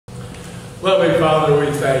Loving Father,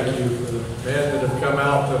 we thank you for the men that have come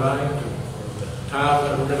out tonight and for the time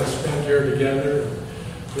that we're going to spend here together.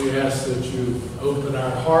 We ask that you open our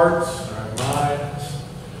hearts, our minds,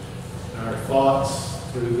 and our thoughts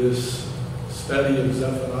through this study of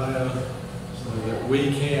Zephaniah so that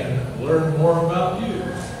we can learn more about you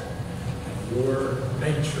and your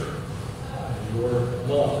nature and your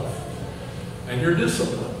love and your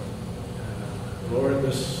discipline. Lord,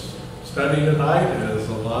 this study tonight has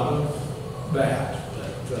a lot of that,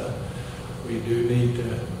 but we do need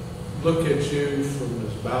to look at you from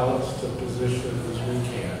as balanced a position as we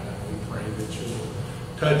can. And we pray that you'll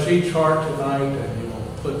touch each heart tonight and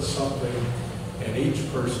you'll put something in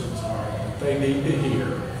each person's heart that they need to hear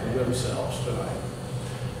for themselves tonight.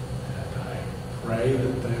 And I pray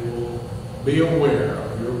that they will be aware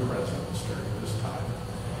of your presence during this time.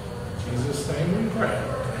 In Jesus' name we pray.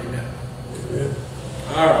 Amen. Amen.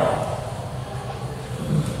 All right.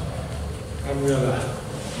 I'm going to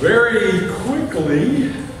very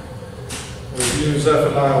quickly review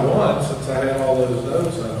Zephaniah 1 since I had all those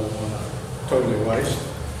notes I don't want to totally waste.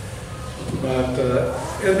 But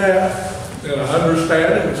in that, and I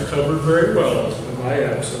understand it was covered very well in my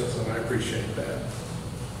absence, and I appreciate that.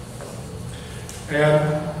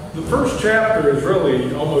 And the first chapter is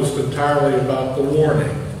really almost entirely about the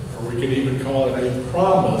warning, or we could even call it a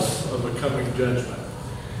promise of a coming judgment.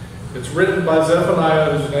 It's written by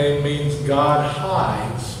Zephaniah, whose name means God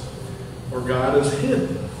hides, or God is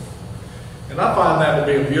hidden. And I find that to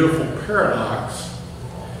be a beautiful paradox,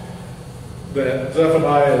 that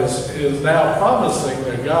Zephaniah is now promising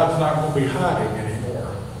that God's not going to be hiding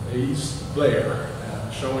anymore. He's there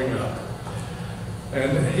and showing up.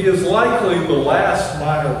 And he is likely the last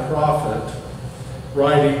minor prophet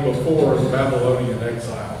writing before the Babylonian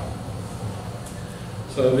exile.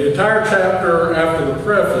 So the entire chapter after the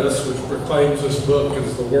preface, which proclaims this book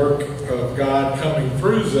as the work of God coming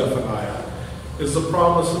through Zephaniah, is the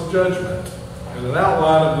promise of judgment and an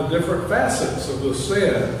outline of the different facets of the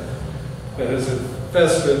sin that has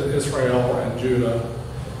infested Israel and Judah.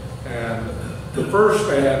 And the first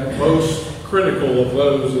and most critical of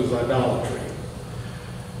those is idolatry.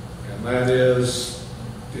 And that is,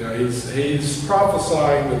 he's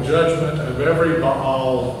prophesying the judgment of every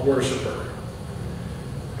Baal worshiper.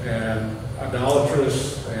 And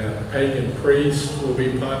idolatrous and pagan priests will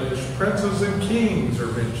be punished. Princes and kings are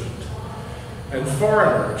mentioned. And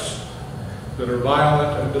foreigners that are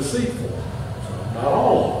violent and deceitful. So not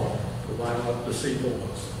all of them, the violent, deceitful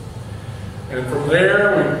ones. And from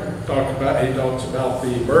there, he talks about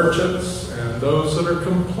the merchants and those that are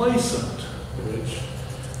complacent, which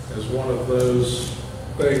is one of those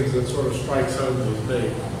things that sort of strikes home with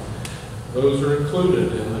me. Those are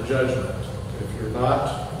included in the judgment. If you're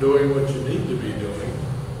not doing what you need to be doing,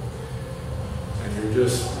 and you're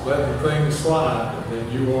just letting things slide,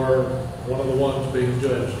 then you are one of the ones being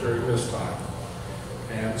judged during this time.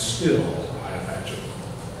 And still, I imagine.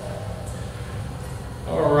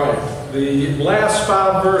 All right. The last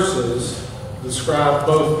 5 verses describe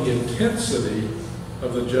both the intensity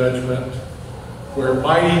of the judgment, where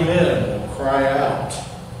mighty men will cry out,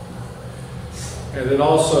 and it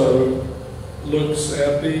also looks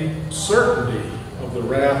at the certainty of the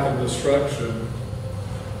wrath and destruction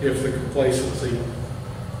if the complacency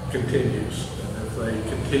continues and if they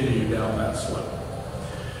continue down that slope.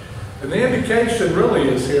 And the indication really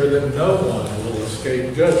is here that no one will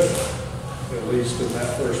escape judgment, at least in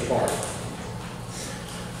that first part.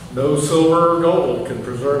 No silver or gold can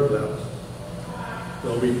preserve them.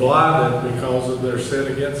 They'll be blinded because of their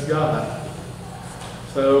sin against God.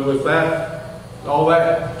 So with that, all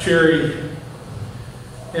that cheery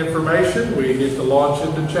information, we get to launch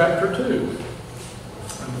into chapter 2. And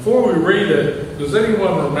before we read it, does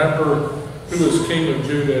anyone remember who was king of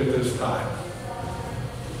Judah at this time?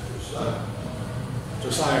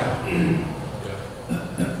 Josiah.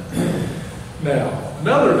 Now,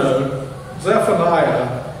 another note,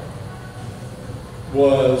 Zephaniah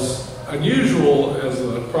was unusual as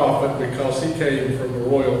a prophet because he came from a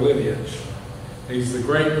royal lineage. He's the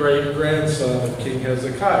great-great-grandson of King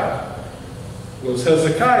Hezekiah.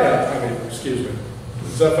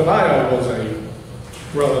 Zephaniah was a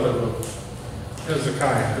relative of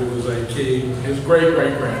Hezekiah, who was a king, his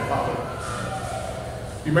great-great-grandfather.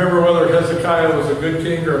 You remember whether Hezekiah was a good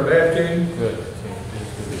king or a bad king? Good king.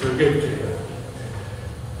 He was a good king.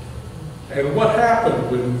 And what happened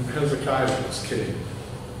when Hezekiah was king?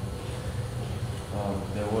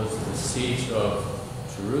 There was the siege of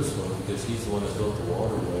Jerusalem because he's the one that built the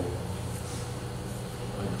waterway.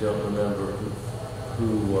 I don't remember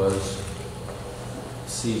who was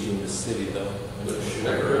sieging the city, though.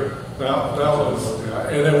 That was,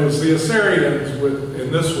 and it was the Assyrians,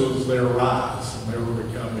 and this was their rise, and they were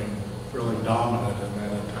becoming really dominant in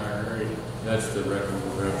that entire area. That's the record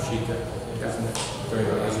of Shika, isn't it? During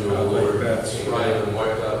the I Israel think war. that's right. And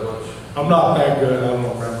wiped out much. I'm not that good. I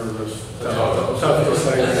don't remember this. Tough to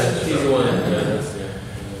say. He's the one that does, yeah.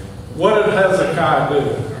 What did Hezekiah do?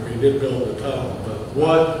 I mean, he did build a tunnel, but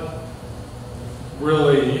what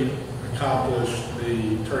really accomplished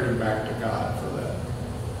the turning back to God for that?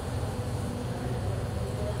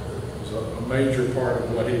 It was a major part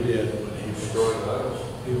of what he did when he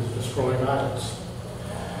was destroying idols.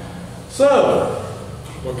 So,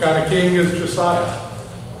 what kind of king is Josiah? I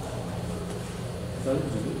thought he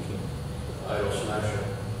was a good king. Idol smasher.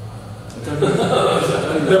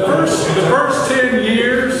 The first 10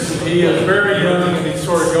 years, he is very young and he's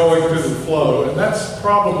sort of going through the flow, and that's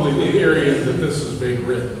probably the period that this is being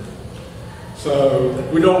written. So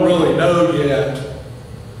we don't really know yet,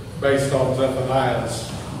 based on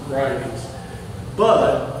Zephaniah's writings,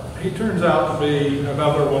 but he turns out to be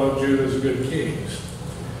another one of Judah's good kings.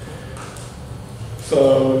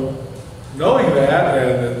 So knowing that,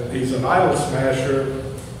 and that he's an idol smasher,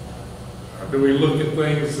 do we look at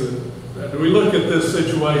things that? Do we look at this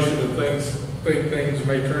situation and think things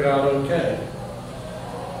may turn out okay?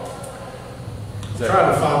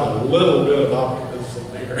 Try to find a little bit of optimism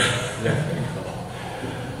here.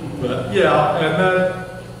 But yeah, and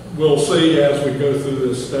that we'll see as we go through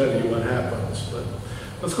this study what happens. But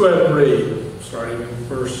let's go ahead and read, starting in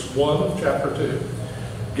verse 1 of chapter 2.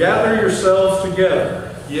 Gather yourselves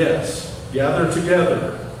together, yes, gather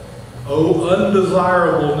together, O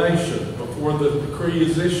undesirable nation, before the decree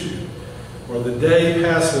is issued. For the day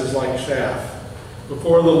passes like chaff,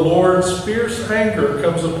 before the Lord's fierce anger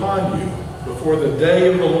comes upon you, before the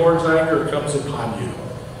day of the Lord's anger comes upon you.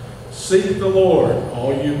 Seek the Lord,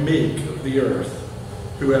 all you meek of the earth,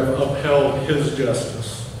 who have upheld his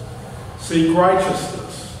justice. Seek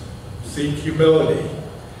righteousness, seek humility.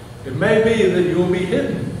 It may be that you will be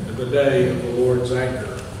hidden in the day of the Lord's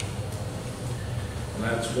anger. And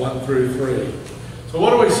that's 1 through 3. So what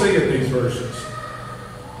do we see in these verses?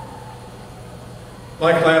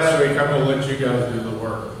 Like last week, I'm going to let you guys do the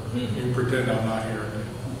work. You can pretend I'm not here.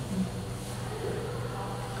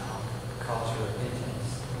 Call to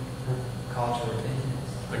repentance. Call to repentance.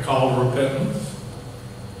 The call to repentance.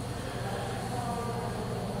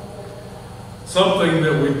 Something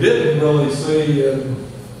that we didn't really see in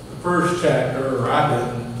the first chapter, or I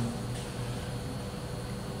didn't,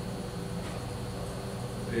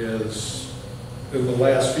 is in the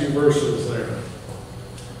last few verses there.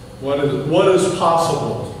 What is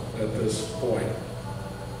possible at this point?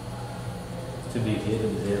 To be hid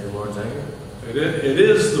in the day of the Lord's anger? It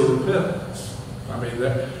is the repentance. I mean,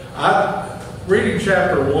 reading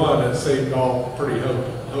chapter 1, it seemed all pretty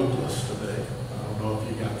hopeless to me. I don't know if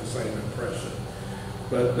you got the same impression.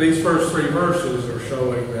 But these first 3 verses are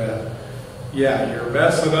showing that, yeah, you're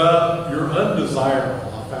messing up, you're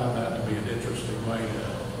undesirable. I found that to be an interesting way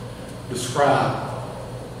to describe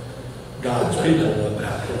God's people in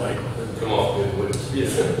that way. Come off good woods.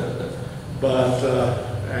 Yeah. But,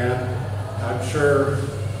 and I'm sure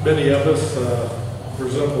many of us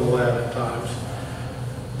resemble that at times.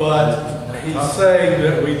 But he's saying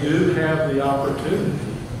that we do have the opportunity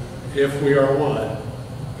if we are what?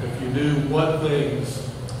 If you do what things?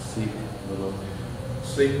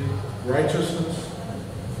 Seek righteousness.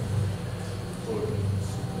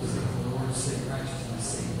 Seek righteousness,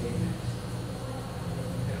 seek goodness.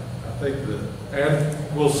 I think that,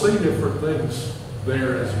 and we'll see different things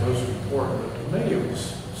there as most important, but to me it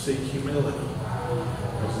was seek humility.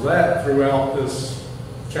 Because that throughout this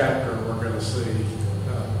chapter we're going to see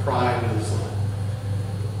pride is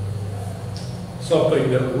something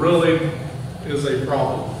that really is a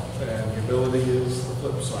problem, and humility is the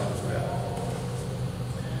flip side of that.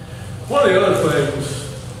 One of the other things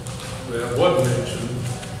that wasn't mentioned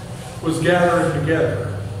was gathering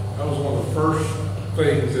together. That was one of the first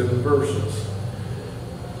things in the verses.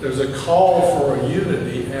 There's a call for a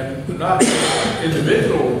unity, and not just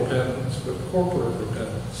individual repentance, but corporate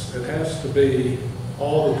repentance. It has to be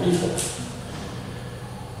all the people.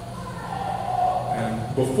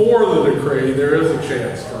 And before the decree, there is a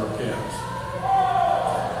chance to repent.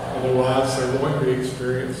 Otherwise, they're going to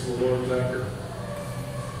experience the Lord's anger.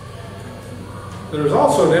 There's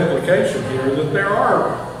also an implication here that there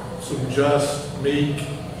are some just, meek,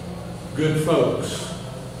 good folks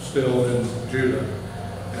still in Judah.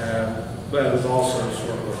 And that is also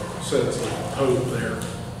sort of a sense of hope there.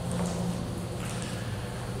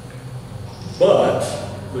 But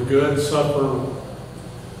the good suffer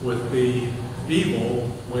with the evil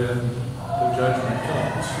when the judgment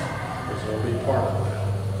comes, because they'll be part of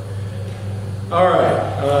that. All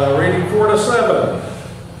right, reading 4-7.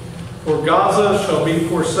 For Gaza shall be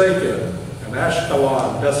forsaken, and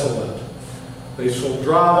Ashkelon desolate. They shall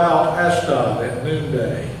drive out Ashdod at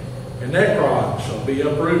noonday, and Ekron shall be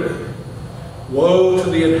uprooted. Woe to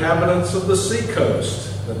the inhabitants of the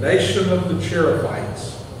seacoast, the nation of the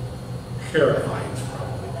Cherethites.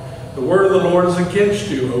 The word of the Lord is against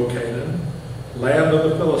you, O Canaan, land of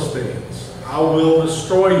the Philistines. I will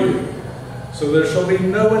destroy you, so there shall be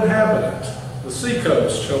no inhabitant. The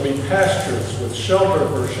seacoast shall be pastures with shelter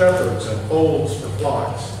for shepherds and folds for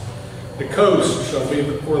flocks. The coast shall be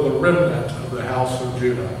for the remnant of the house of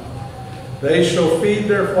Judah. They shall feed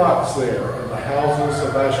their flocks there in the houses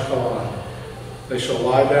of Ashkelon. They shall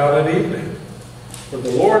lie down at evening. For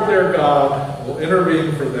the Lord their God will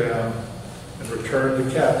intervene for them and return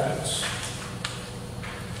the captives.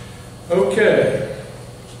 Okay.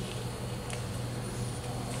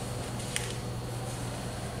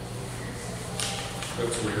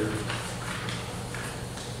 That's weird.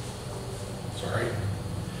 Sorry.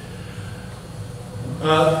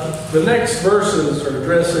 The next verses are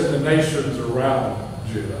addressing the nations around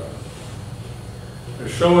Judah. They're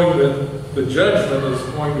showing that the judgment is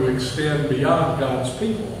going to extend beyond God's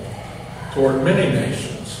people toward many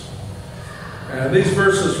nations. And these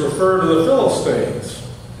verses refer to the Philistines.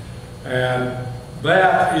 And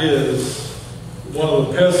that is one of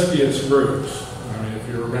the peskiest groups. I mean, if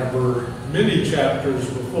you remember many chapters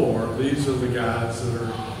before, these are the guys that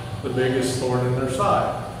are the biggest thorn in their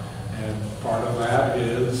side. And part of that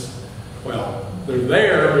is, well, they're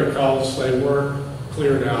there because they weren't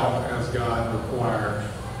cleared out as God required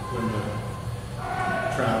when the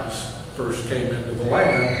tribes first came into the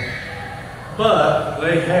land. But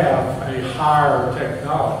they have a higher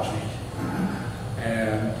technology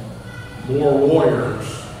and more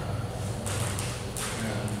warriors.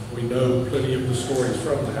 And we know plenty of the stories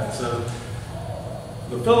from that. So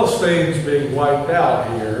the Philistines being wiped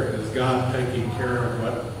out here is God taking care of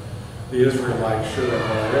what the Israelites should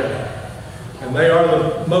have already. And they are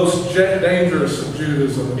the most dangerous of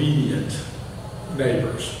Judah's immediate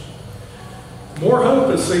neighbors. More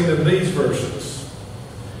hope is seen in these verses.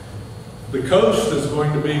 The coast is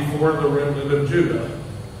going to be for the remnant of Judah.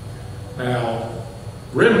 Now,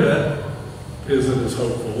 remnant isn't as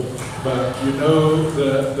hopeful, but you know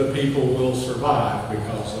that the people will survive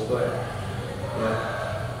because of that.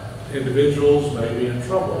 But individuals may be in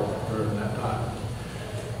trouble during that time.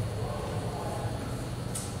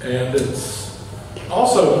 And it's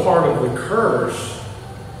also part of the curse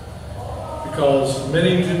because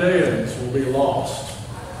many Judeans will be lost.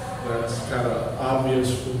 That's kind of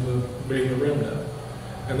obvious from being the remnant.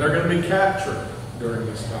 And they're going to be captured during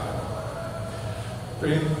this time.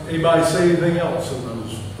 Anybody say anything else in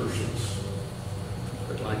those verses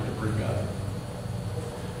I'd like to bring up?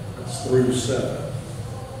 That's through 7.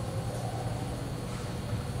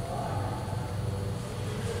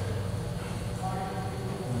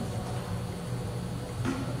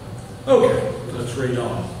 Okay, let's read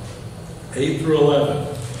on. 8 through 11.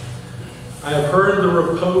 I have heard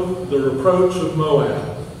the reproach of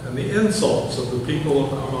Moab and the insults of the people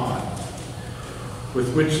of Ammon,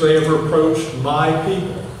 with which they have reproached my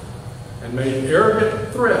people and made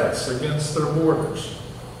arrogant threats against their borders.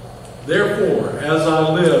 Therefore, as I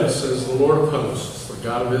live, says the Lord of hosts, the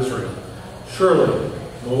God of Israel, surely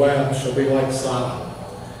Moab shall be like Sodom,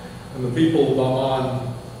 and the people of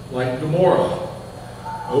Ammon like Gomorrah,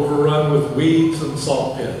 overrun with weeds and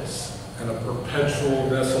salt pits, and a perpetual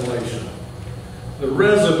desolation. The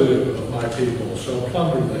residue of my people shall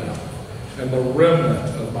plunder them, and the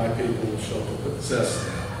remnant of my people shall possess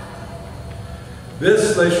them.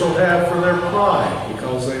 This they shall have for their pride,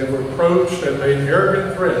 because they have reproached and made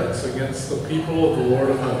arrogant threats against the people of the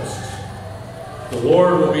Lord of hosts. The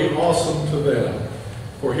Lord will be awesome to them,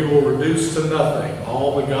 for he will reduce to nothing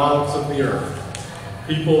all the gods of the earth.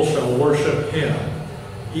 People shall worship him,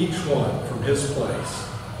 each one from his place.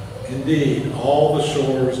 Indeed, all the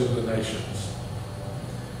shores of the nations.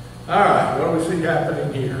 All right, what do we see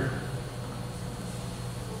happening here?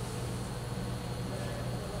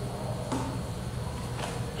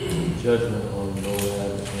 Judgment on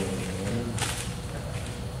Moab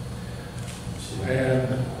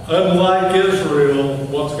and unlike Israel,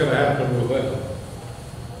 what's going to happen with them?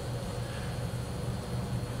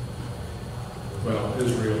 Well,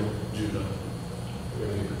 Israel, Judah. They're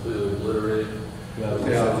going to be completely obliterated.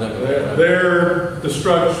 Yeah, their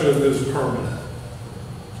destruction is permanent.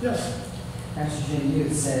 Yes? Pastor Jim, you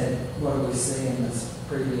had said, what do we see in this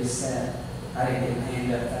previous set? I didn't get my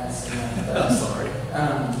hand up fast enough. I'm sorry.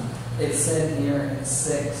 It said here in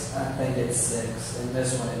 6, I think it's 6, and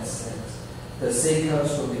this one it's 6. The sea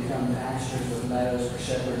coast will become pastures with meadows for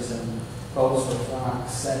shepherds and folds for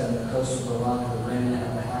flocks. 7, the coast will belong to the remnant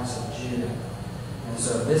of the house of Judah. And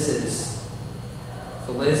so this is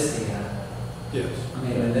Philistia. Yes. I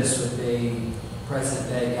mean, and this would be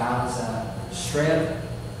present-day Gaza Strip.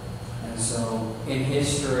 And so in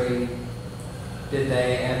history,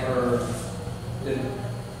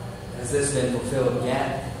 has this been fulfilled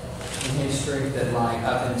yet in history, that like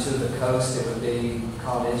up into the coast it would be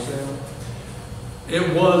called Israel?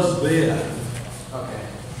 It was then, Okay.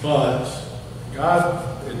 but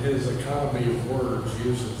God, in His economy of words,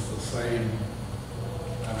 uses the same.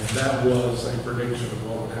 I mean, that was a prediction of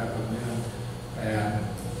what would happen then, and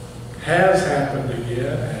has happened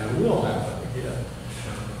again, and will happen again.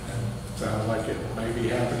 And it sounds like it may be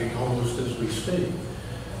happening almost as we speak.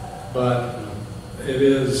 But it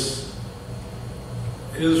is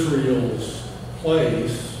Israel's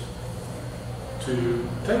place to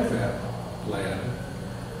take that land,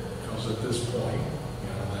 because at this point,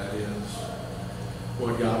 that is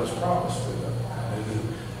what God has promised to them. And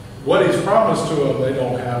what He's promised to them, they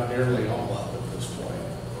don't have nearly all of at this point.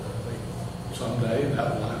 I think someday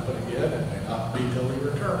that will happen again. It may not be till He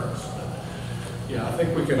returns. But I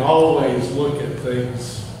think we can always look at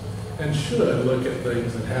things, and should look at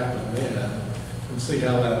things that happened then, and see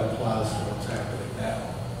how that applies to what's happening now.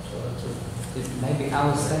 Maybe I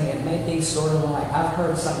was saying it may be sort of like, I've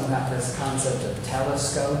heard something about this concept of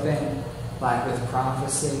telescoping, like with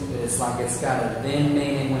prophecy, that it's like it's got a then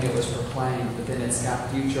meaning when it was proclaimed, but then it's got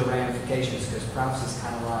future ramifications, because prophecy is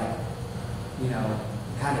kind of like,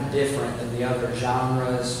 kind of different than the other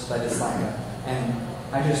genres, but it's like and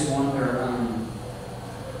I just wonder.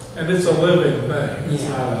 And it's a living thing. It's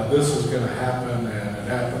Yeah. not this is going to happen and it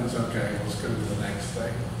happens, okay, let's go to the next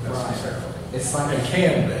thing necessarily. Right. It's like it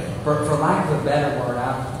can be. For lack of a better word,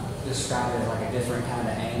 I've described it as like a different kind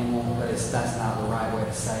of animal, but that's not the right way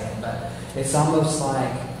to say it. But it's almost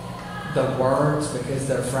like the words, because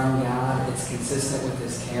they're from God, it's consistent with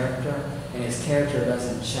His character, and His character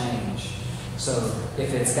doesn't change. So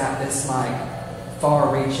if it's got this like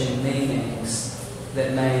far-reaching meanings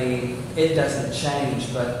that it doesn't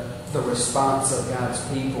change, but the response of God's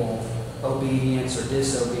people, obedience or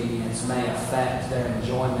disobedience, may affect their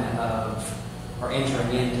enjoyment of or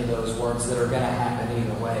entering into those words that are going to happen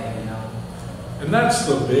either way, And that's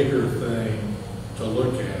the bigger thing to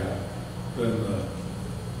look at than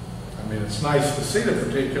it's nice to see the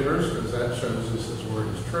particulars, because that shows us His word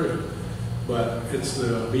is true. But it's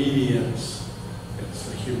the obedience, it's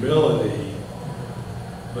the humility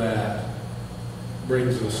that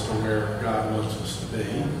brings us to where God wants us to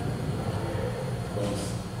be,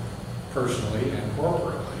 both personally and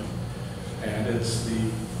corporately. And it's the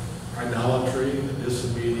idolatry, the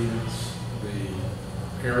disobedience,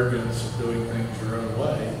 the arrogance of doing things your own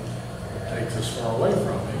way that takes us far away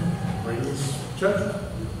from Him and brings judgment.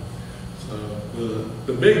 So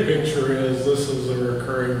the big picture is this is a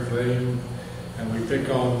recurring thing, and we pick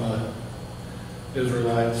on the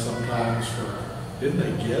Israelites sometimes for, didn't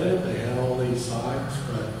they get it? They had all these signs,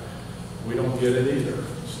 but we don't get it either.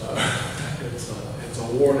 So it's a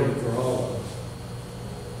warning for all of us.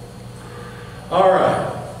 All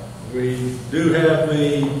right. We do have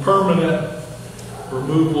the permanent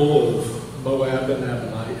removal of Moab and the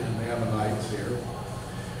Ammonites here.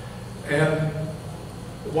 And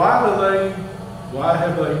why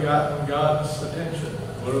have they gotten God's attention?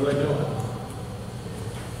 What are they doing?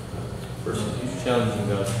 He's challenging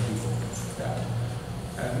God's people. Yeah.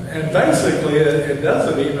 And basically, it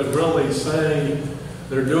doesn't even really say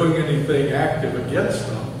they're doing anything active against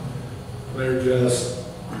them. They're just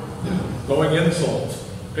throwing insults,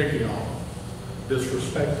 picking on them,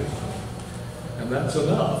 disrespecting them. And that's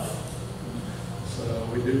enough. So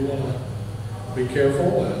we do want to be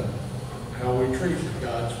careful in how we treat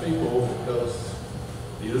God's people, because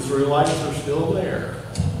the Israelites are still there,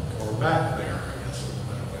 or back there, I guess is a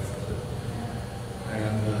better way to put it.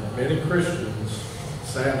 And many Christians,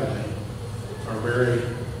 sadly, are very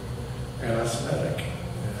anti-Semitic.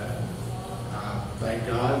 And thank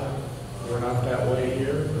God we're not that way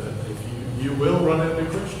here, but if you will run into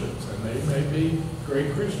Christians, and they may be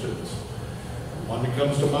great Christians. One that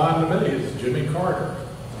comes to mind to me is Jimmy Carter.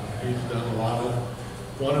 He's done a lot of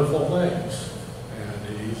wonderful things,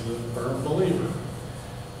 and he's a firm believer,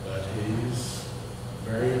 but he's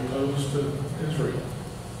very opposed to Israel,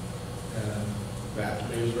 and that to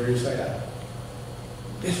me is very sad.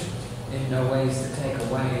 In no ways to take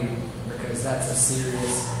away, because that's a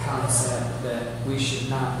serious concept that we should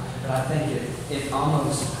not. But I think it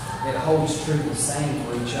holds true the same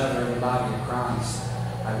for each other in the body of Christ.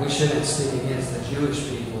 we shouldn't speak against the Jewish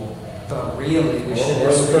people, but really we Or shouldn't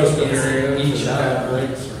the speak against Presbyterians each or other.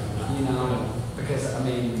 Catholics or- You know, because I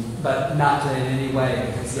mean, but not to in any way,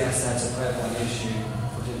 because yes, that's a prevalent issue,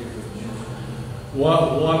 particularly for the Jews.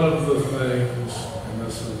 One of the things, and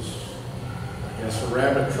this is, I guess, a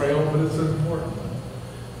rabbit trail, but it's an important one.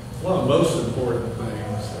 One of the most important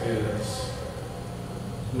things is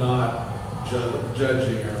not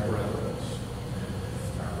judging our brethren.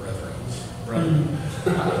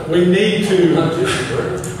 We need to,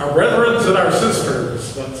 our brethren and our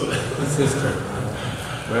sisters. That's it.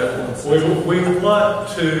 We want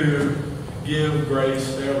to give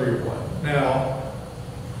grace to everyone. Now,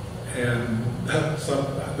 and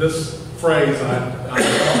this phrase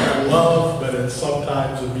I love, but it's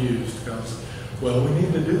sometimes abused because, well, we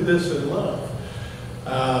need to do this in love.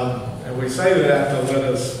 And we say that to let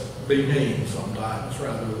us be mean sometimes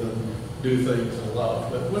rather than do things in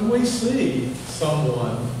love. But when we see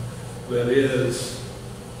someone that is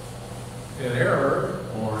in error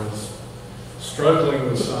or is struggling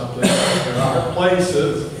with something, and our place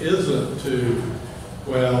isn't to,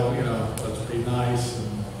 well, let's be nice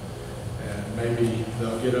and maybe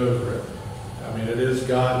they'll get over it. I mean, it is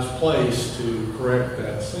God's place to correct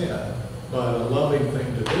that sin. But a loving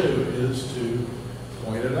thing to do is to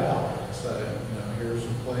point it out and say, here's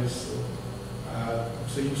a place that I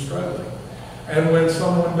see you struggling. And when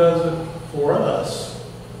someone does it for us,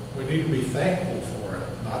 we need to be thankful for it,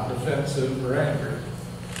 not defensive or angry.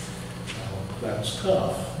 That's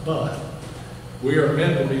tough, but we are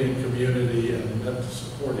meant to be in community and meant to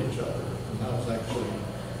support each other. And that was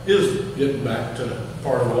is getting back to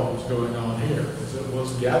part of what was going on here, is it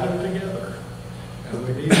was gathered together. And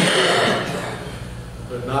we need to support each other,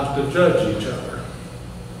 but not to judge each other.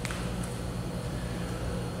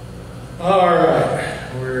 All right,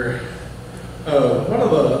 one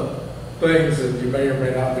of the things that you may or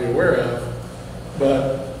may not be aware of,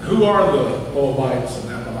 but who are the Moabites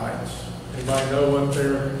and Ammonites? Anybody know what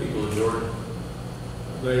they're? People of Jordan.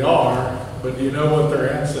 They are, but do you know what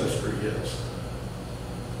their ancestry is?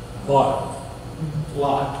 Lot.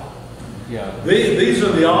 Yeah. These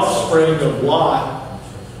are the offspring of Lot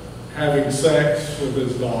having sex with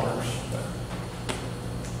his daughters.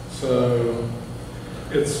 So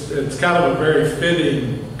it's kind of a very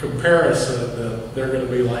fitting comparison that they're going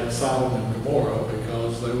to be like Sodom and Gomorrah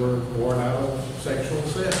because they were born out of sexual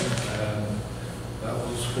sin, and that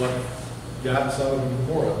was what got Sodom and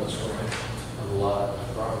Gomorrah this way. A lot of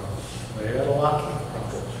problems. They had a lot of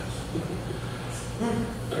problems.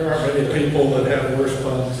 There aren't many people that have worse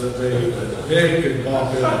puns than me, but Nick and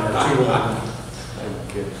Bob Dylan are two of them.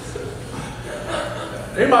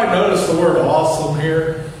 Anybody notice the word awesome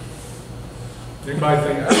here? Anybody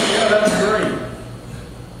think, oh yeah, that's great.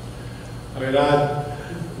 I mean,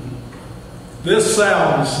 this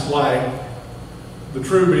sounds like the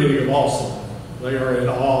true meaning of awesome. They are in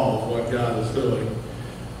awe of what God is doing.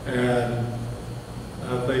 And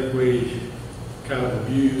I think we kind of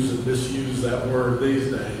abuse and misuse that word these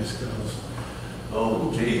days because,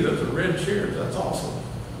 oh, gee, that's a red cheers. That's awesome.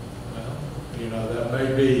 Well, that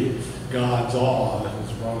may be God's awe that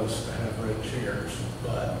has brought us to have red cheers,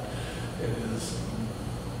 but it is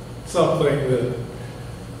something that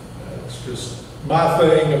it's just my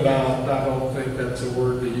thing about, I don't think that's a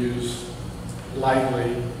word to use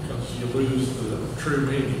lightly because you lose the true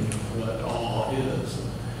meaning of what awe is.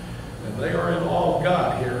 And they are in awe of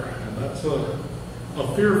God here, and that's a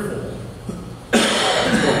fearful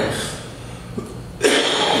place.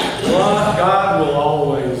 God will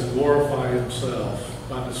always glorify himself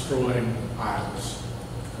by destroying idols,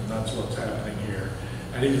 and that's what's happening here.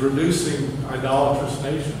 And he's reducing idolatrous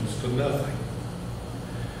nations to nothing.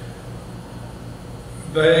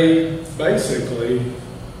 They basically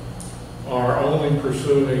are only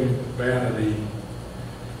pursuing vanity,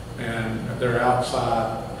 and they're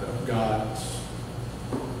outside of God's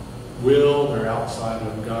will, they're outside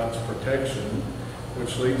of God's protection,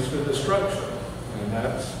 which leads to destruction. And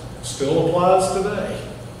that still applies today.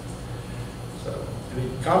 So, any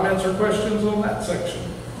comments or questions on that section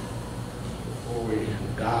before we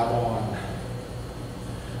dive on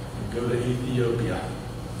and go to Ethiopia?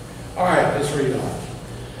 All right, let's read on.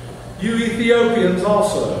 You Ethiopians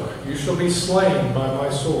also, you shall be slain by my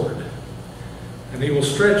sword. And he will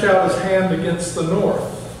stretch out his hand against the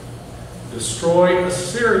north, destroy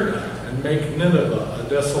Assyria, and make Nineveh a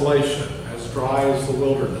desolation, as dry as the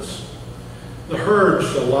wilderness. The herd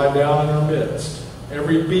shall lie down in her midst,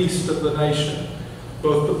 every beast of the nation.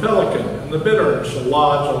 Both the pelican and the bittern shall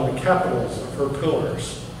lodge on the capitals of her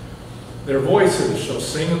pillars. Their voices shall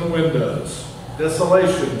sing in the windows.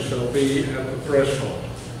 Desolation shall be at the threshold.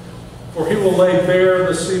 For he will lay bare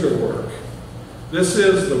the cedar work. This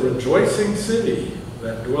is the rejoicing city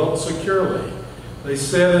that dwelt securely. They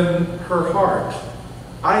said in her heart,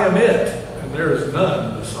 I am it, and there is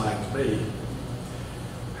none besides me.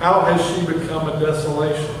 How has she become a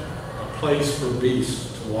desolation, a place for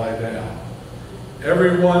beasts to lie down?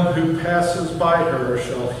 Everyone who passes by her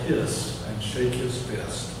shall hiss and shake his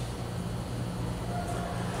fist.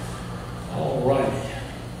 All righty.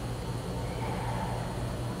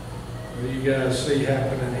 What do you guys see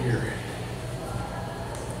happening here?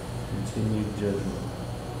 Continued judgment.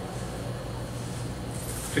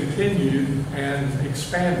 Continued and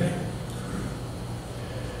expanding.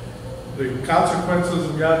 The consequences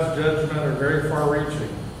of God's judgment are very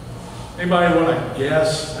far-reaching. Anybody want to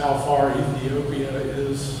guess how far Ethiopia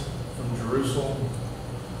is from Jerusalem?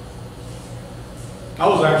 I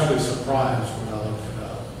was actually surprised when I looked it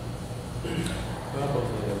up.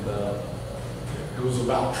 Probably about, It was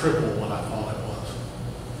about triple what I thought it was.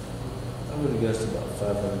 I would have guessed about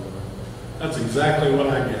 500. That's exactly what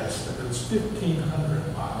I guessed. It's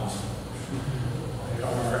 1,500 miles. They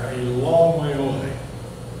are a long way away.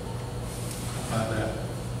 I find that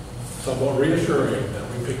somewhat reassuring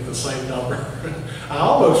that we picked the same number. I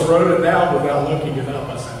almost wrote it down without looking it up.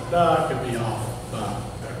 I said, no, I could be off by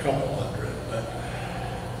a couple hundred. But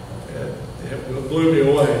it blew me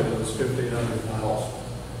away that it was 1,500 miles.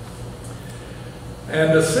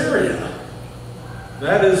 And Assyria,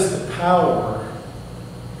 that is the power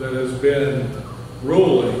that has been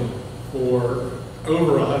ruling for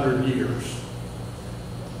over 100 years.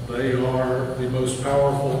 They are the most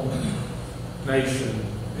powerful nation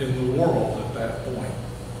in the world at that point.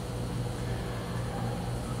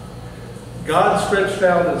 God stretched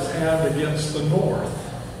out his hand against the north.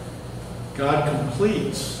 God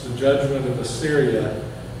completes the judgment of Assyria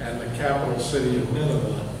and the capital city of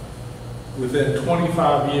Nineveh within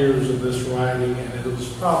 25 years of this writing, and it was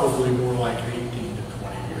probably more like 18 to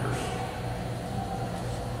 20 years.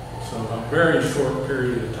 So a very short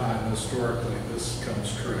period of time historically this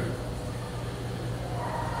comes true.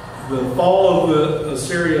 The fall of the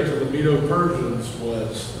Assyria to the Medo-Persians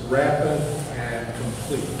was rapid and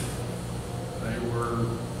complete. They were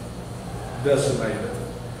decimated.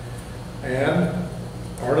 And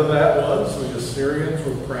part of that was the Assyrians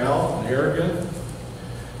were proud and arrogant.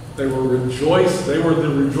 They were the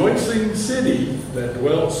rejoicing city that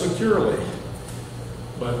dwelt securely.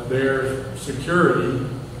 But their security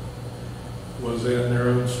was in their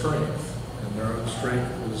own strength, and their own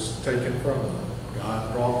strength was taken from them.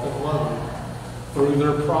 God brought them low through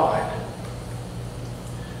their pride.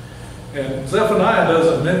 And Zephaniah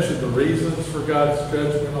doesn't mention the reasons for God's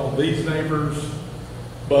judgment on these neighbors,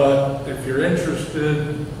 but if you're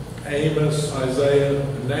interested, Amos, Isaiah,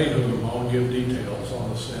 and Nahum all give details on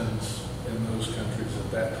the sins in those countries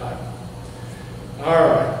at that time. All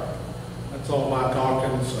right. That's all my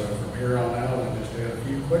talking, so from here on out, I just had a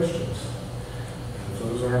few questions. And if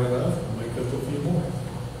those aren't enough, I'll make up a few more.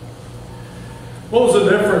 What was the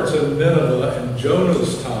difference in Nineveh in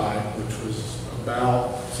Jonah's time, which was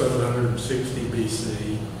about 760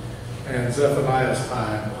 BC, and Zephaniah's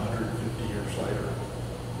time 150 years later?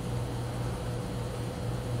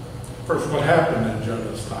 First, what happened in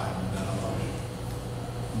Jonah's time in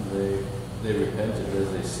Nineveh? They repented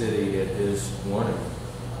as a city at his warning.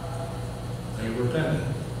 They repented.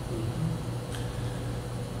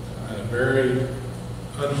 And a very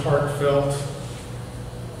unheartfelt,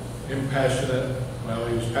 impassionate, well,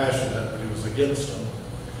 he was passionate, but he was against them,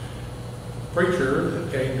 preacher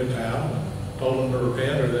that came to town and told them to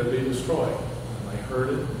repent or they'd be destroyed. And they heard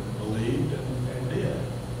it and believed and did.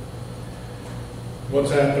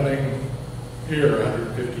 What's happening here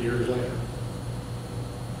 150 years later?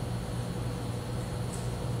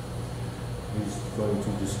 He's going to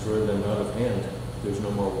destroy them out of hand. There's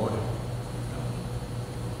no more warning.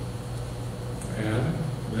 And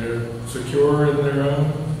they're secure in their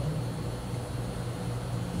own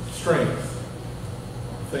strength.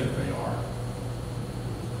 I think they are.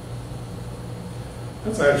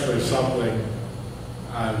 That's actually something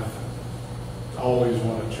I've always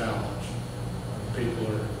want to challenge. When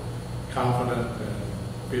people are confident and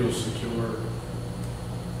feel secure,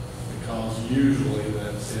 because usually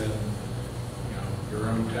that's in your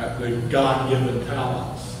own the God-given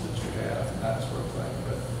talents that you have, and that sort of thing.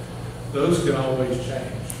 But those can always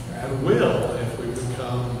change, and will if we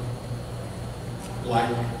become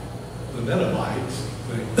like the Ninevites.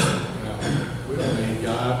 Think, we don't need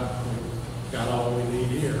God. We've got all we need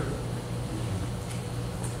here.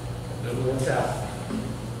 It doesn't work out.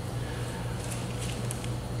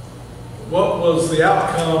 What was the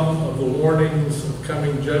outcome of the warnings of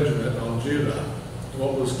coming judgment on Judah?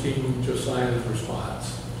 what was King Josiah's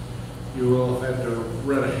response? You will have had to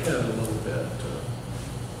read ahead a little bit to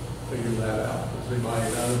figure that out. Does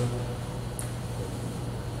anybody know?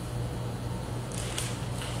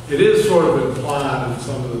 It is sort of implied in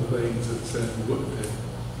some of the things that said that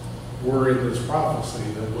were in this prophecy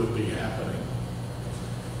that would be happening.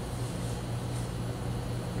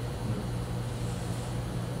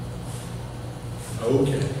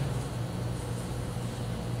 Okay.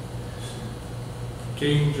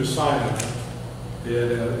 King Josiah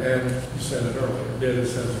did, and you said it earlier, did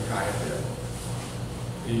as Hezekiah did.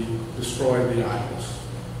 He destroyed the idols.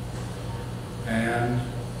 And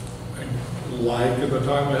like in the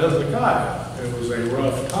time of Hezekiah, it was a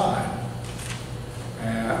rough time.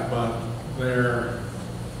 But their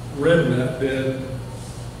remnant did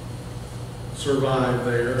survive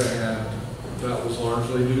there, and that was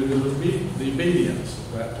largely due to the obedience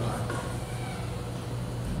at that time.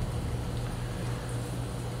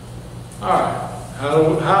 All right.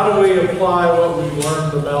 How do we apply what we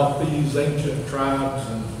learned about these ancient tribes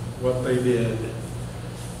and what they did?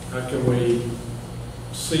 How can we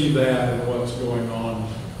see that in what's going on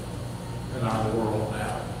in our world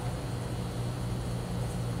now?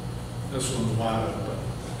 This one's wide open,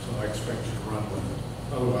 so I expect you to run with it.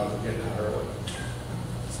 Otherwise, we'll get out early.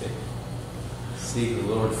 Seek the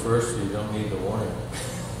Lord first, you don't need the warning.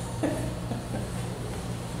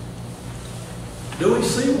 Do we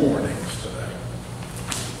see warnings today?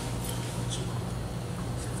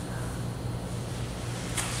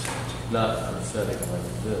 Not prophetic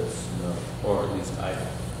like this, no. Or at least I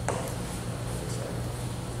don't.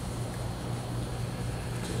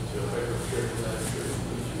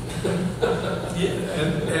 Yeah,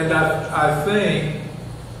 and I think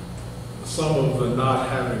some of the not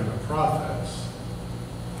having the prophets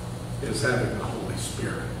is having the Holy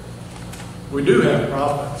Spirit. We do have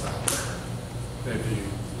prophets out there, if you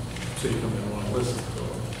see them and want to listen to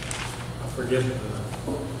them. I forget the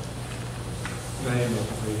name of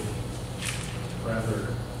the rather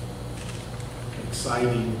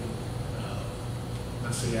exciting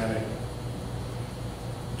Messianic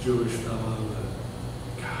Jewish fellow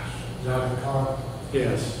that, gosh, John Carr.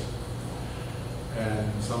 yes.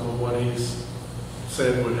 And some of what he's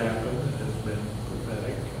said would happen has been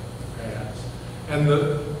prophetic, has. And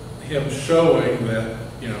him showing that,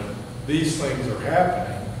 these things are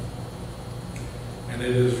happening,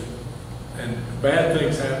 and bad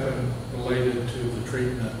things happen related to the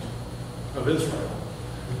treatment of Israel.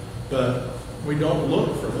 But we don't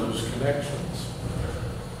look for those connections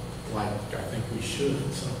like I think we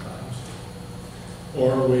should sometimes.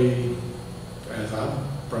 Or we, as I'm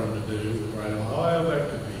prone to do, write, that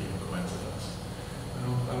could be a coincidence.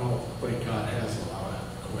 I don't think God has a lot of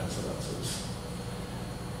coincidences.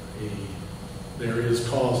 There is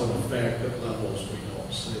cause and effect at levels we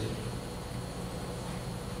don't see.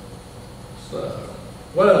 So,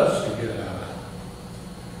 what else do you get out of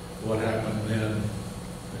what happened then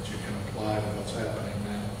that you can apply to what's happening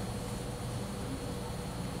now?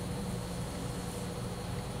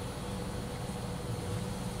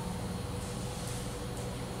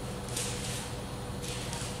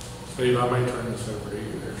 Steve, I may turn this over to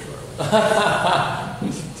you there shortly.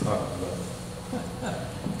 We should talk about it.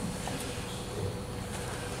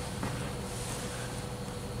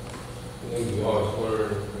 I think we always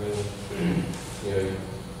learn, you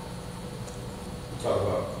talk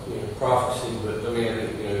about, prophecy, but I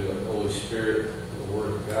think, the Holy Spirit, the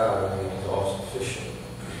Word of God, is all sufficient.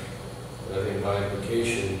 And I think by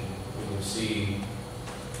implication, we can see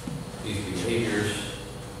these behaviors.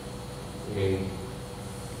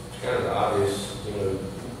 It's kind of obvious, you're going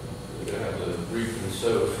to have the reap and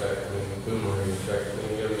sow effect, boomerang effect.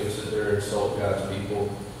 You can sit there and insult God's people,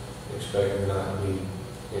 expect them not to be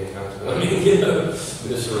any kind of,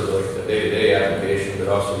 this sort of like the day-to-day application, but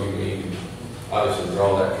also you can obviously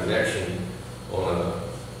draw that connection on a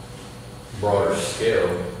broader scale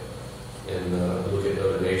and look at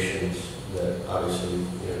other nations that obviously,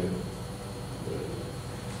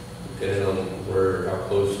 depending on how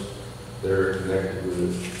close they're connected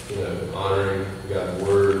with, honoring God's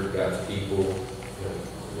Word, God's people,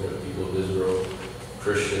 people of Israel,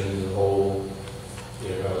 Christians as a whole,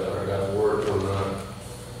 honor God's Word or not,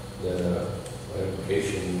 that by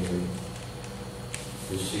implication you can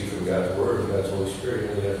just see from God's Word and God's Holy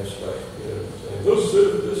Spirit, and it's like, saying,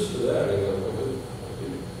 this or that, and I'm like,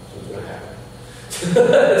 what's going to happen?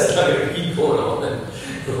 It's not going to keep going on and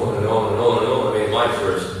on and on and on and on. My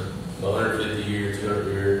first 150 years,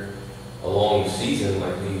 200 years, a long season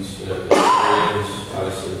like these,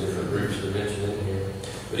 obviously different groups that are mentioned in here.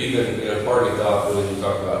 But even, part of me thought, when you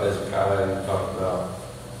talk about Hezekiah and you talk about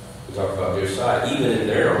We talk about Josiah, even in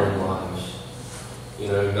their own lives.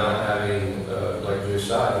 Not having, like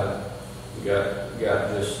Josiah, you got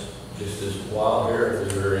just this wild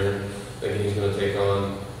heritage we're in, thinking he's going to take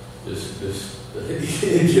on this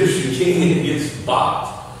Egyptian king and gets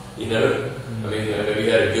bopped. I mean, maybe he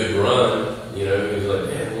had a good run. He was like,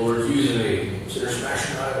 man, the Lord's using me. They're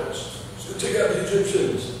smashing idols. He's going to take out the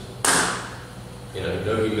Egyptians.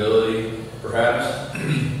 No humility, perhaps.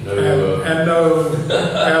 And no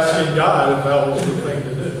asking God if that was the thing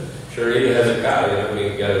to do. Sure, he has a guy.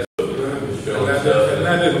 He got his and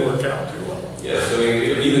that didn't work out too well. Yeah, so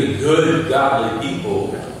even good, godly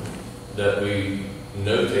people that we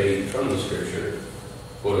notate from the Scripture,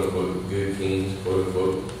 quote unquote, good kings, quote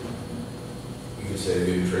unquote, you could say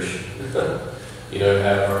good Christian,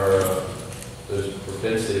 have our those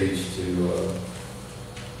propensities to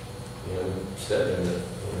step in it,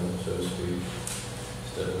 so to speak,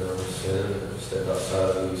 step in our sin, or step outside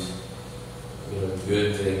of these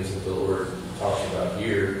good things that the Lord talks about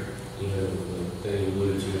here. The thing you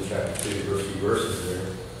alluded to in chapter 2, the first few verses there.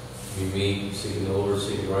 Be meek, seeking the Lord,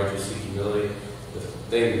 seeking righteousness, seeking humility. The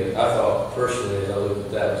thing that I thought personally as I looked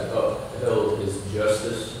at that was upheld his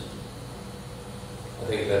justice. I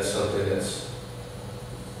think that's something that's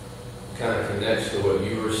kind of connects to what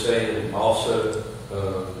you were saying also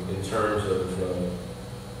in terms of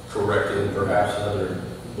correcting perhaps another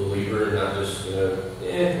believer, not just,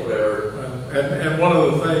 whatever. And one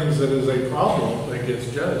of the things that is a problem that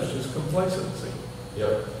gets judged is complacency.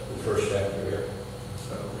 Yep, the first chapter, yeah.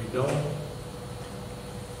 So we don't,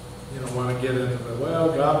 want to get into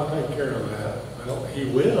God will take care of that. Well, He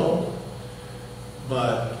will,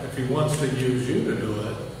 but if He wants to use you to do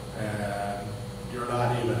it, and you're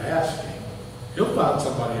not even asking, He'll find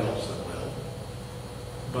somebody else that will.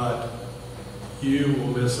 But you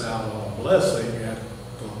will miss out on a blessing at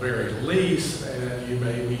the very least, and you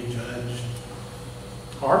may be judged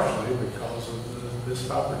harshly because of the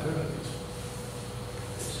missed opportunities.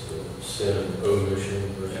 It's the sin of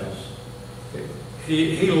omission versus.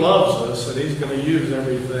 He loves us, and He's going to use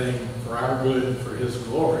everything for our good and for His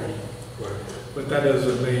glory. Right. But that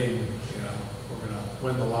doesn't mean, we're going to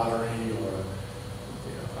win the lottery, or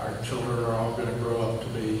our children are all going to grow up to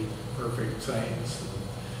be perfect saints.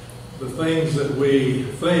 The things that we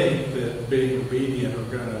think that being obedient are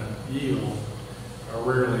going to yield are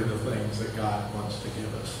rarely the things that God wants to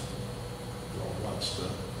give us, or wants to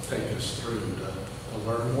take us through to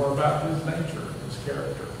learn more about His nature, His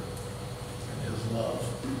character, and His love.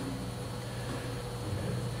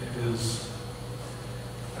 It is,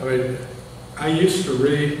 I used to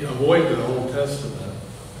avoid the Old Testament,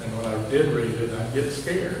 and when I did read it, I'd get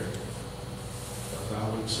scared, because I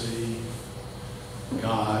would see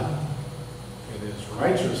God in His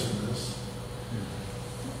righteousness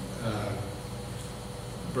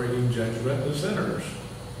bringing judgment to sinners.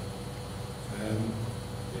 And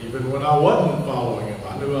even when I wasn't following Him,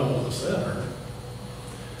 I knew I was a sinner.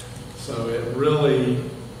 So it really,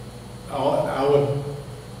 I would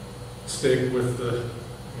stick with the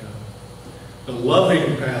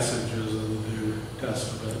loving passages of the New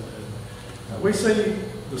Testament. And we see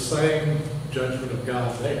the same judgment of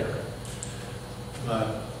God there,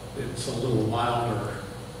 but it's a little milder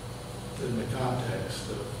in the context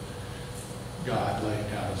of God laying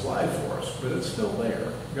down His life for us, but it's still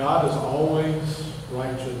there. God is always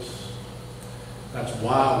righteous. That's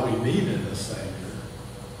why we needed a Savior.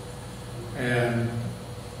 And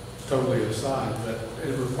totally aside, but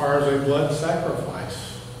it requires a blood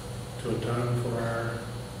sacrifice to atone for our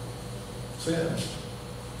sins.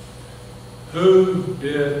 Who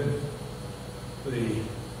did the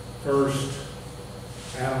first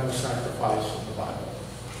animal sacrifice in the Bible?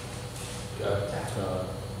 God.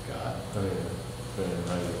 God.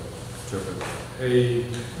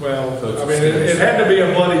 It had to be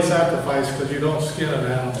a bloody sacrifice, because you don't skin an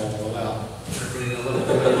animal without being a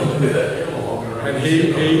little and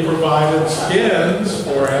he provided skins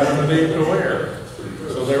for Adam and Eve to wear.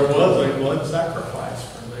 So there was a blood sacrifice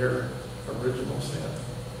for their original sin.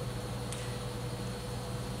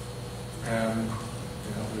 And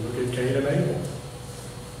we look at Cain and Abel,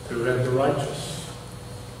 who had the righteous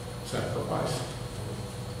sacrifice.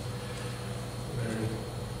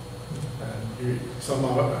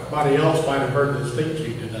 Somebody else might have heard this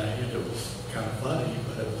teaching today, and it was kind of funny,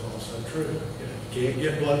 but it was also true. You can't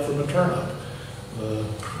get blood from a turnip.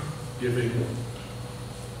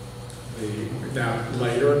 Now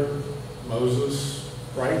later, Moses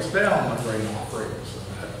writes down the grain offerings, and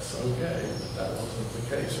that's okay, but that wasn't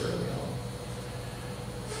the case early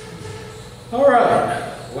on. All right,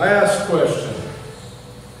 last question.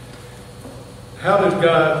 How did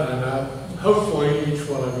God, and hopefully each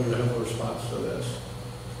one of you have a response to this.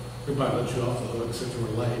 We might let you off the hook since we're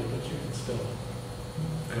late, but you can still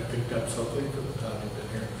have picked up something for the time you've been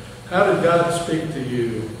here. How did God speak to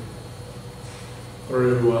you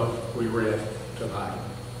through what we read tonight?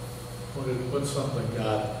 What's something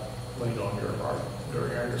God laid on your heart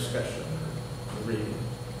during our discussion or reading?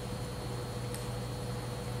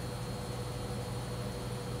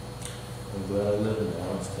 I'm glad I live in the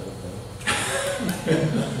house type thing.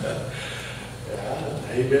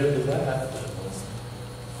 Yeah, amen to that.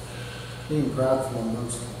 Being prideful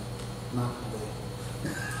mostly, not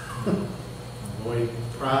today. Avoid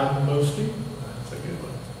pride and boasting. That's a good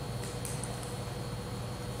one.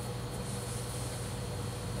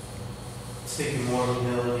 Seeking more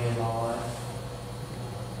humility in my life.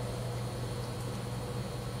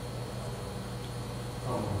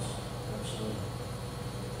 Almost, absolutely.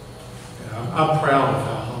 Yeah, I'm proud of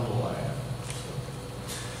how humble I am.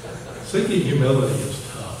 Seeking humility is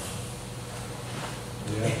tough.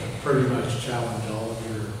 You have to pretty much challenge all of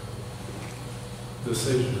your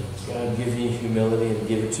decisions. God, give me humility and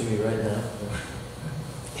give it to me right now.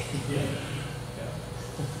 Yeah.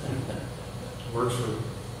 Works for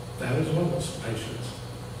that as well as patience.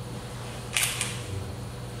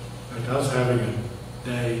 Like I was having a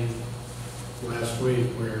day last week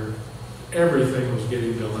where everything was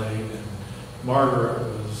getting delayed, and Margaret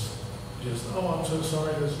was just, "Oh, I'm so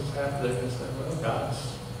sorry this is happening." I said, "Well, God's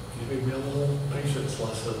giving me a little patience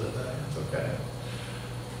lesson today. It's okay."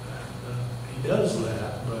 And, He does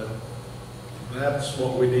that, but that's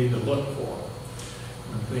what we need to look for.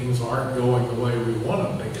 When things aren't going the way we want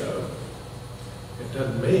them to go, it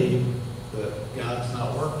doesn't mean that God's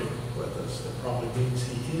not working with us. It probably means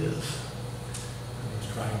He is. And He's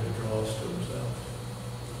trying to draw us to Himself.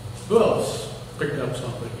 Who else picked up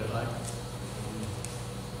something tonight?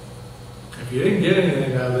 If you didn't get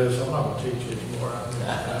anything out of this, I'm not going to teach you anymore.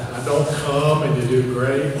 I don't come and you do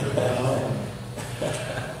great.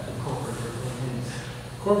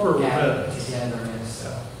 Corporate repentance. Togetherness.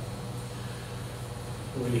 Yeah.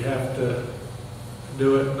 We have to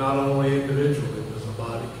do it not only individually, but as a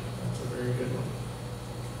body. That's a very good one.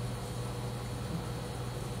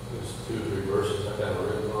 There's 2 or 3 verses I kind of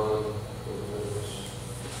written on.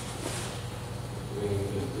 I mean,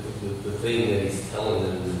 the thing that he's telling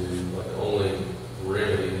them to do, like the only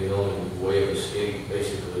remedy, the only way of escape,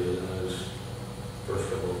 basically, is in those first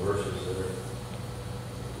couple of verses there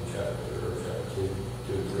in chapter 2,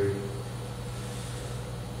 2 and 3.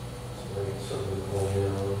 So I think something to hone in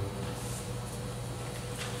on.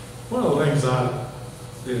 One of the things I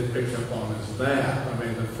did pick up on is that. I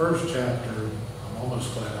mean, the first chapter, I'm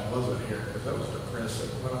almost glad I wasn't here because that was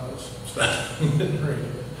depressing when I was studying and reading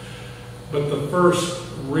it. But the first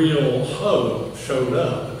real hope showed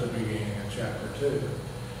up at the beginning of chapter 2.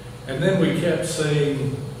 And then we kept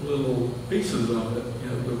seeing little pieces of it. You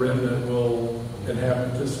know, the remnant will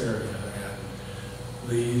inhabit this area,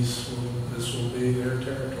 and this will be their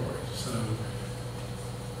territory. So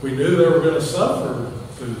we knew they were going to suffer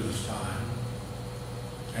through this time.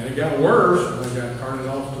 And it got worse when they got carted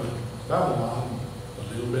off to Babylon a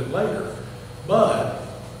little bit later. But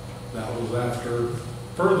that was after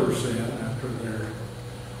further sin, after their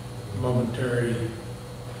momentary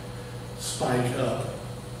spike up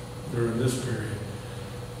during this period.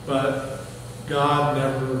 But God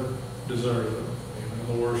never deserted them, even in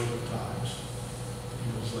the worst of times.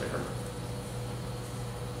 He was there.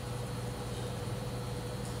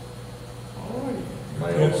 All right.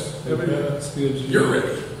 Anybody else? Repentance gives you. You're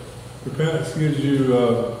ready. Repentance gives you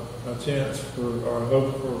a chance for, or hope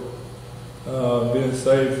for being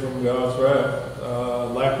saved from God's wrath.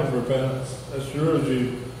 Lack of repentance assures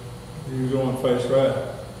you go and face wrath.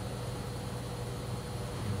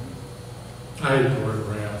 I hate the word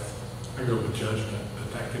wrath. I go with judgment,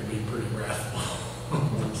 but that can be pretty wrathful.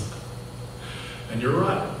 And you're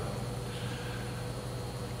right.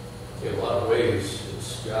 In a lot of ways,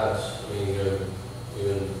 it's God's. I mean,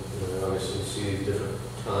 even obviously you see these different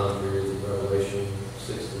time periods of Revelation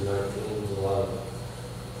 6 to 19. There's a lot of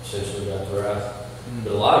essentially God's wrath.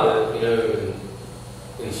 But a lot of it,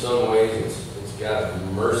 in some ways, it's God's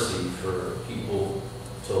mercy for people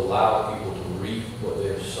to allow people to reap what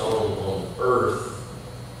they've sown on earth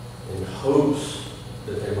in hopes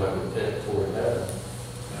that they might repent toward heaven.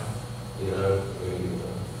 Yeah. You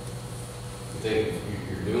think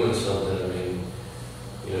you're doing something.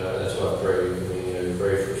 That's what I pray. You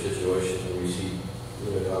pray for situations where we see,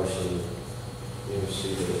 obviously,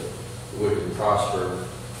 see the wicked prosper.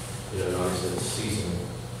 Obviously it's seasonal.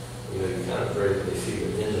 You kind of pray that they see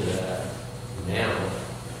the end of that now.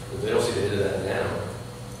 If they don't see the end of that now,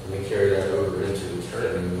 and they carry that over into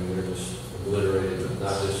eternity, they're just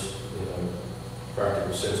not just,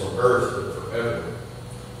 practical sense on earth, but forever.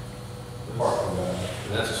 Apart from God.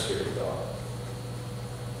 And that's a scary thought.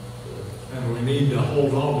 And we need to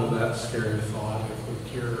hold on to that scary thought if we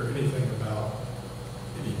care anything about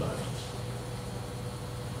anybody.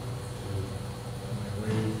 I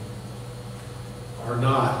mean, we are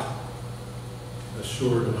not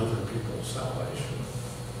assured of other people's salvation.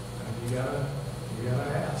 And you gotta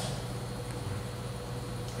ask.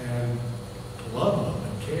 And love them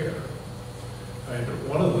and care. And it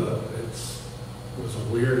was a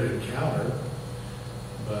weird encounter,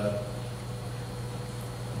 but it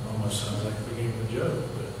almost sounds like the beginning of a joke.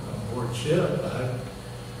 But on board ship, I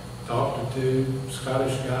talked to two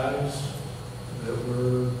Scottish guys that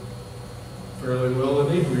were fairly well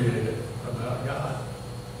inebriated about God.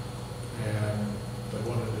 And they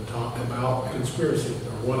wanted to talk about conspiracy,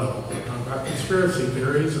 or one of them wanted to talk about conspiracy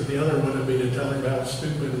theories, and the other wanted me to tell him how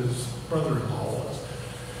stupid his brother-in-law was.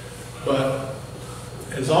 But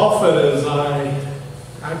as often as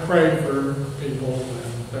I pray for people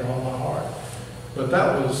and they're on my heart, but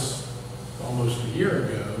that was almost a year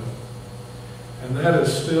ago, and that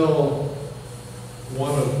is still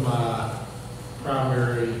one of my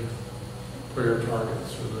primary prayer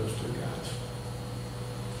targets for those two guys.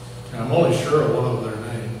 And I'm only sure of one of their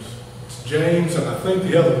names. It's James, and I think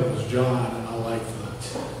the other one was John, and I like the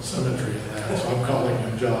symmetry of that, so I'm calling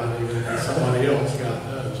him John, even if somebody else, God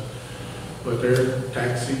knows. But they're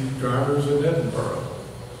taxi drivers in Edinburgh.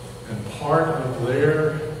 And part of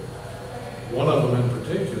one of them in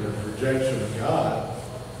particular, rejection of God,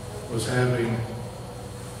 was having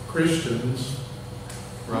Christians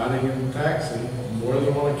riding in the taxi on more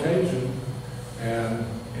than one occasion and,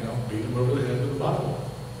 beat them over the head with the Bible.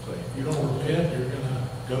 Say, if you don't repent, you're going to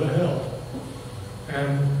go to hell.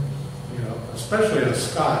 And, especially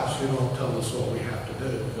as Scots, you don't tell us what we have to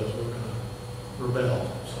do because we're going to rebel.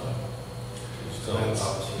 So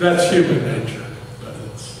that's human nature, but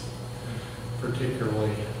it's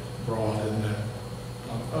particularly broad in that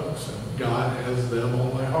on folks. And God has them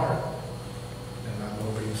on my heart. And I'm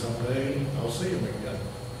hoping someday I'll see them again.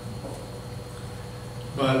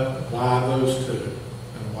 But why those two?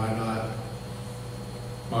 And why not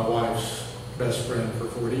my wife's best friend for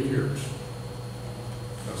 40 years?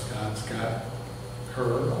 Because God's got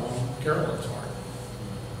her on Carolyn's heart.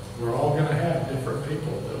 We're all going to have different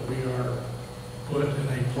people that we are put in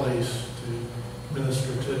a place to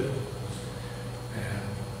minister to. And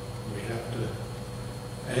we have to,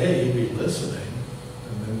 A, be listening,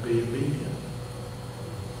 and then be obedient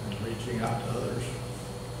and reaching out to others.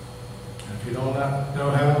 And if you don't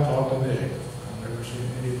know how, talk to Nick. I've never seen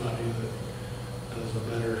anybody that does a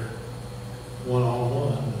better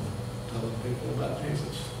one-on-one than telling people about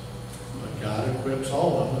Jesus. But God equips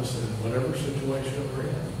all of us in whatever situation we're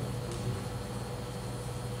in.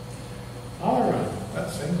 All right, that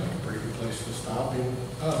seems like a pretty good place to stop.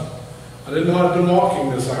 I didn't know I'd been walking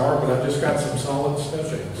this hour, but I just got some solid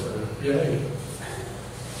stepping, so yay.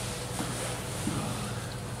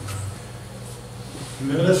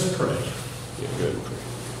 Let us pray.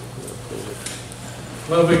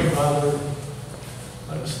 Loving Father,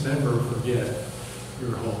 let us never forget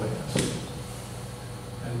your holiness,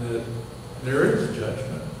 and that there is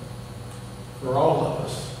judgment for all of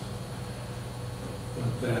us,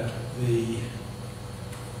 but that the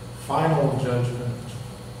final judgment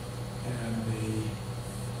and the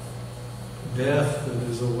death that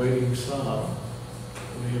is awaiting some,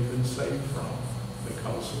 we have been saved from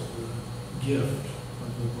because of the gift of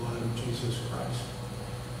the blood of Jesus Christ.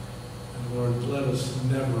 And Lord, let us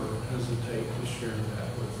never hesitate to share that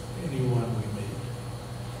with anyone we meet,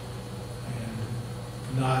 and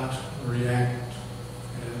not react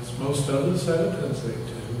as most of us have a tendency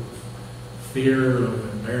to, fear of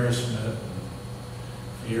embarrassment,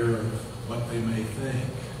 fear of what they may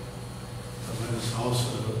think. But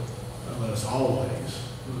let us always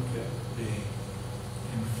look at being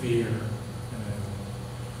in fear and in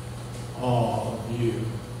awe of you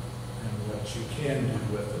and what you can do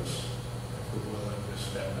with us if we're willing to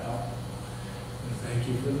step out. And thank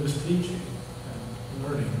you for this teaching and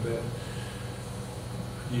learning that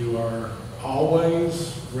you are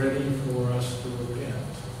always ready for us to repent.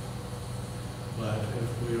 But if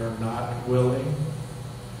we are not willing,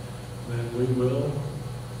 then we will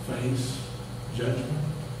face judgment,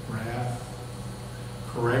 wrath,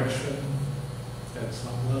 correction at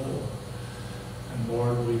some level. And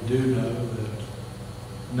Lord, we do know that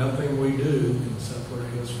nothing we do can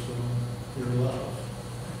separate us from your love.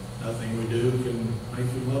 Nothing we do can make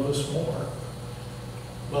you love us more.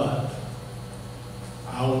 But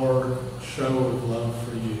our show of love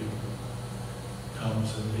for you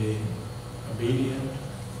comes in being obedient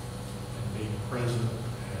and being present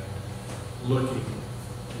and looking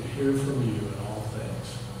to hear from you in all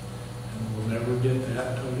things. And we'll never get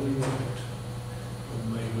that totally right.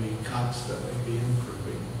 But may we constantly be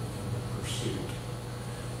improving in the pursuit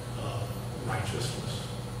of righteousness.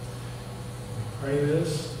 We pray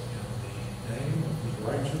this in the name of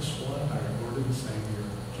the righteous one, our Lord and Savior,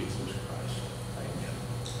 Jesus Christ.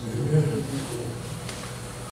 Amen. Amen.